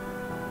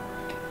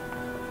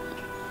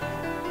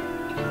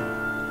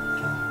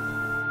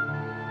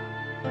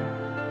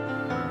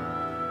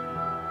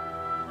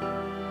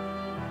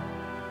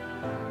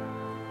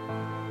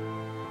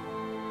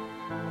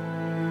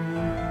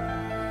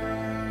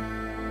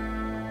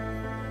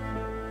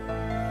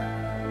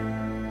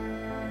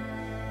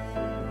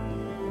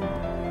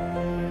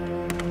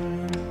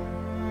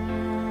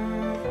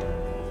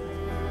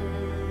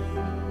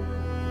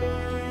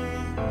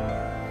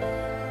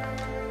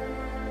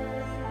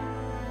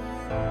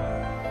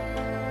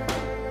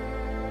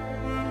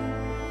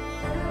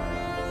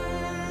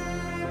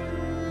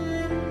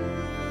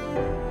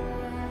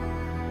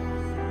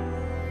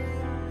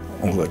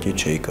 Ուղղակի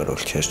չէի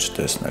կարող քեզ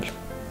չտեսնել,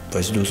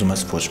 բայց դու ուզում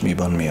ես ոչ մի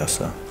բան մի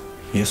ասա,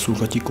 ես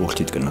ուղղակի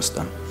կողքիդ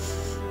կնստամ։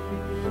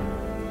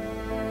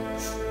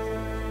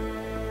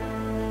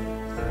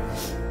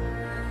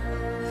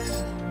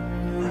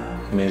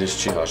 Մերս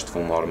չի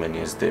հաշտվում Արմենի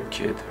ես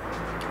դեպքի հետ։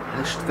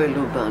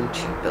 Հաշտվելու բան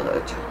չի, տղա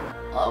ջան։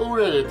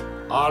 Ուր էր այդ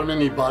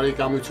Արմենի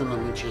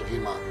բարեկամությունը մինչև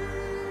հիմա։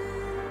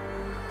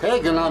 Թե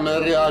գնա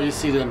մերի արի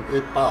սիրեմ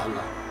այդ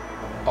պահնա։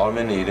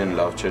 Արմենը իրեն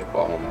լավ չէր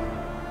պահում։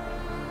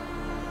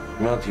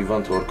 Մի հատ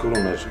հիվանդ հորքուր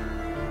ուներ,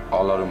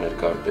 ալարում էր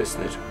կար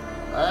տեսներ։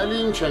 Այլ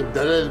ինչ եք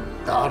դրել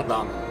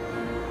դարդան։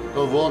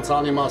 Դու ոնց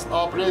անիմաստ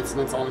ապրեց,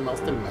 նենց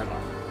անիմաստ էլ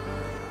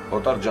մեռավ։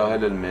 Օտար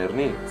ջահել էլ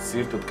մեռնի,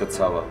 սիրտդ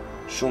կցավա,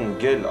 շուն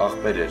գել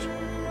ախպեր էր։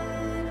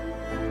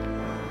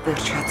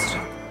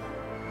 Վերջացրու։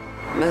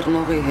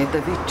 Մեռնողի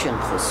հետևից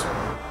չեն խոսում։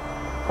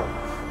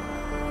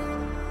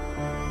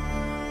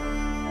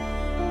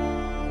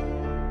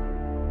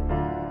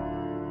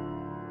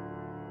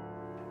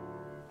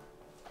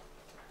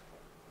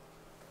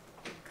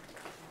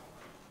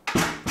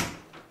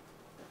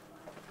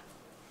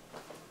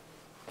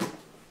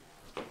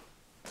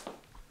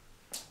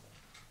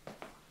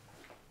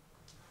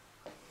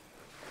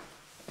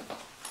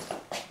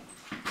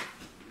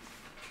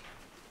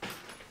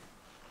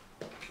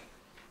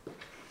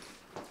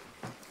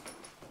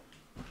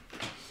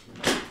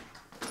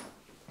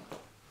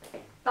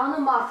 Տանը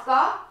մարդ կա։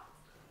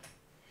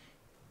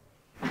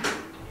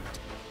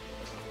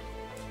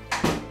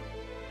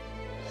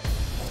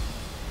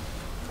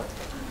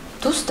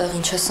 Դու ստեղ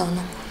ինչ ես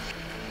անում։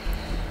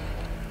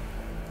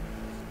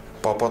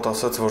 Պապատ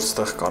ասաց, որ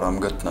ստեղ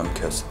կարամ գտնեմ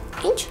քեզ։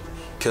 Ինչ։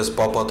 Քեզ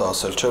պապատ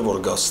ասել չէ, որ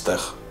գաս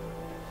ստեղ։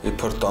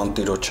 Իբր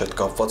տանտիրոջ հետ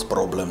կապված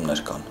խնդիրներ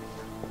կան։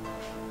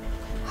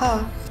 Հա։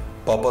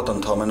 Պապատ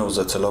ընդամենը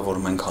ուզեցել է, որ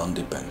մենք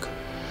հանդիպենք։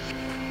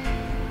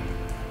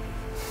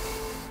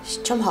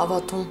 Չեմ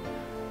հավատում։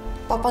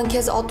 Պապան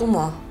քեզ ատում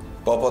է։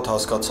 Պապատ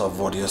հասկացավ,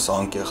 որ ես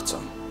անկեղծ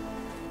եմ։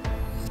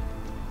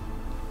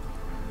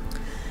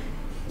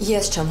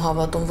 Ես չեմ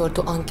հավատում, որ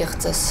դու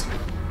անկեղծ ես։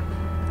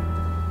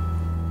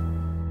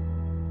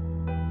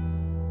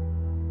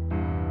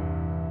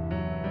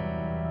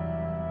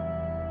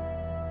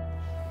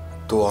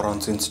 Դու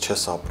առանց ինձ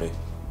չես ապրի։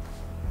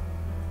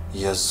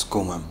 Ես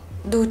զգում եմ։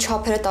 Դու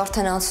չափերդ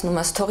արդեն անցնում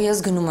ես, թող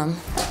ես գնում եմ։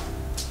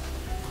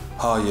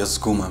 Հա, ես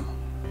զգում եմ։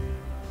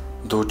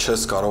 Դու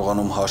չես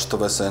կարողանում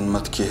հաշտվես այն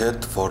մտքի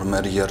հետ, որ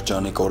մեր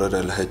երջանիկ օրեր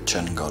էլ հետ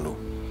չեն գալու։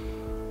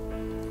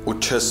 Ու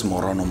չես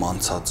մոռանում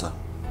անցածը։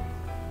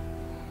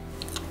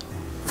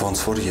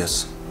 Ոնց որ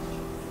ես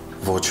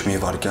ոչ մի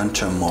վայրկյան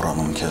չեմ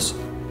մոռանում քեզ։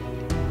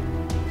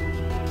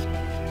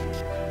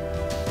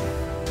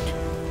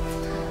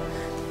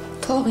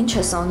 Թող ինչ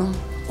ես անում։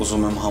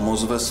 Ուզում եմ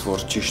համոզվես,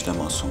 որ ճիշտ եմ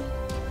ասում։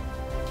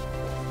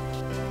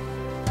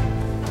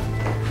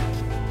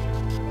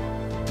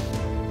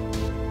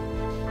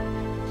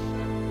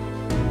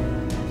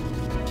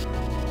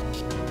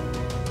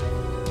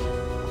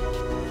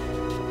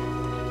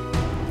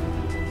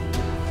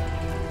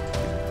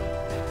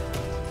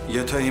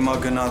 Եթե հիմա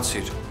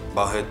գնացիր,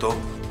 բա հետո։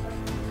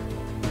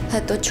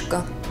 Հետո չկա։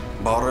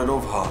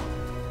 Բառերով հա։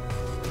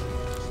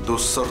 Դու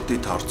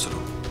սրտիդ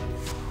հարցրու։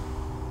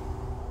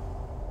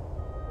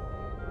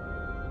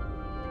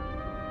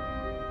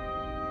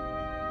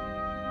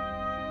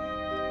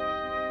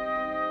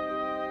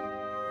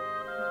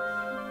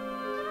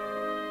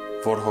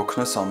 Որ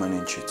հոգնես ամեն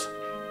ինչից։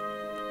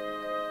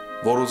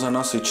 Որ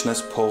ուզենաս իջնես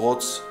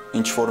փողոց,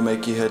 ինչ-որ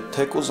մեկի հետ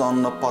թեկուզ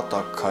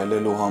աննպատակ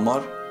քայլելու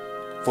համար,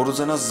 որ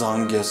ուզենաս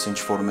զանգես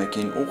ինչ-որ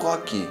մեկին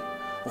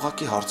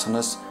ուղղակի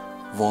հարցնես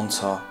ոնց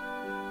է,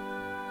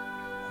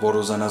 որ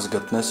ուզենաս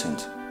գտնես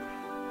ինձ,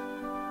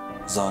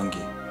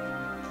 զանգի,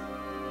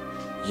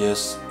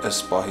 ես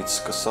այս պահից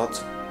սկսած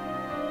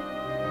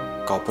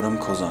կապրեմ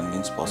քո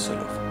զանգին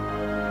սպասելով։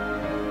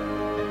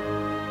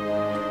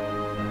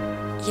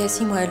 Ես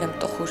հիմա էլ եմ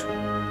տխուր,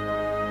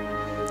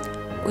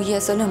 ու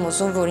ես էլ եմ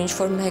ուզում, որ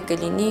ինչ-որ մեկը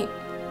լինի,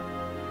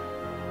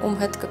 ում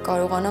հետ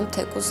կկարողանամ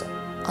թեկուզ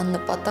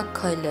աննպատակ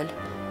քայլել,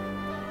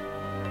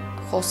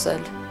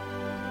 խոսել։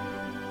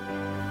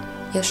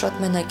 Ես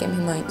շատ մենակ եմ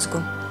հիմա ինձ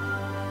զգում,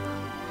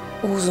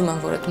 ու ուզում եմ,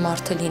 որ այդ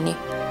մարդը լինի,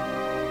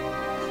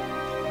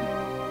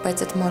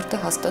 բայց այդ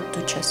մարդը հաստատ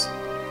դու չես,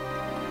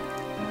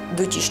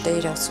 դու ճիշտ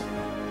էիր ասում,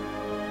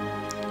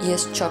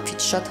 ես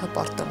չափից շատ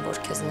հպարտ եմ,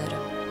 որ քեզ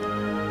ներեմ։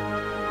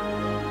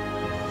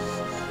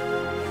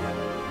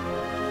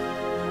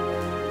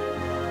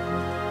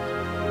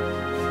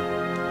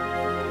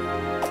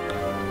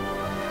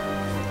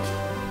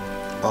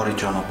 Բարի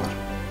ճանապարհ։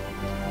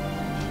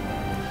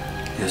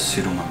 Ես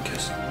սիրում եմ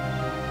քեզ։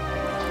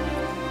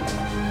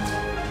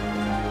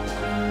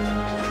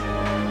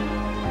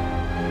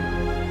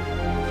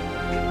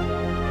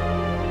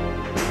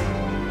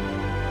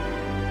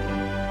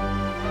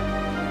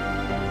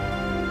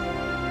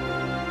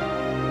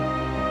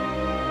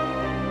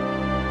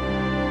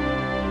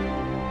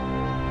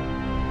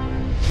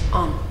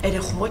 Ան,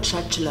 երեխու մոտ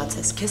շատ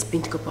չլացես, քեզ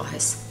պինդ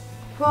կպահես։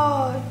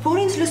 Վայ,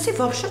 որ ինձ լսի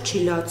վաբշա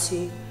չի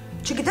լացի։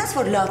 Չգիտես,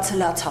 որ լացը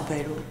լացա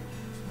բերում։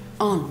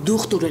 Ան,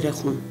 դուխտ ուր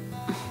երեխուն։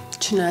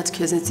 Չնայած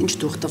քեզնից ինչ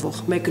դուխ տվող,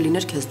 մեկը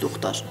լիներ քեզ դուխ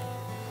տար։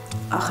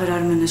 Ախր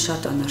Արմենը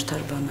շատ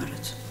անարդար բան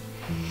արեց։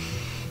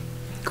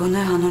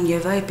 Գոնե հանուն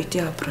Եվայի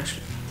պիտի ապրեր։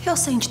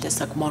 Ասա ինչ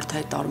տեսակ մարդ է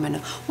այդ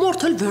Արմենը,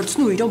 մարդ էլ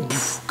վերցնու իրան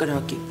բուֆ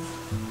կրակի։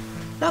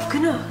 Լավ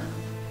գնա։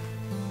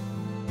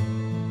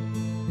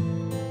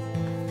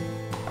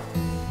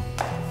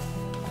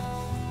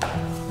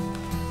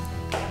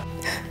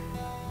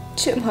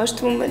 Չեմ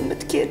հաշտվում այն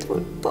մտքի հետ, որ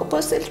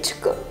պապաս էլ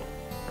չկա։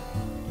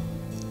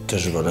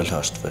 Դժվար էլ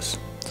հաշտվես։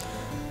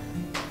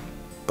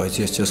 Բայց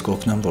ես քեզ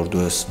կօգնեմ, որ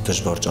դու այս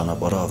դժվար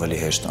ճանապարհը ավելի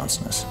հեշտ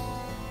անցնես։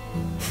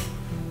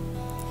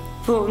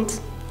 Ոնց։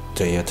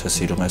 Դե եթե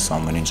սիրում ես,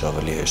 ամեն ինչ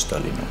ավելի հեշտ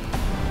է լինում։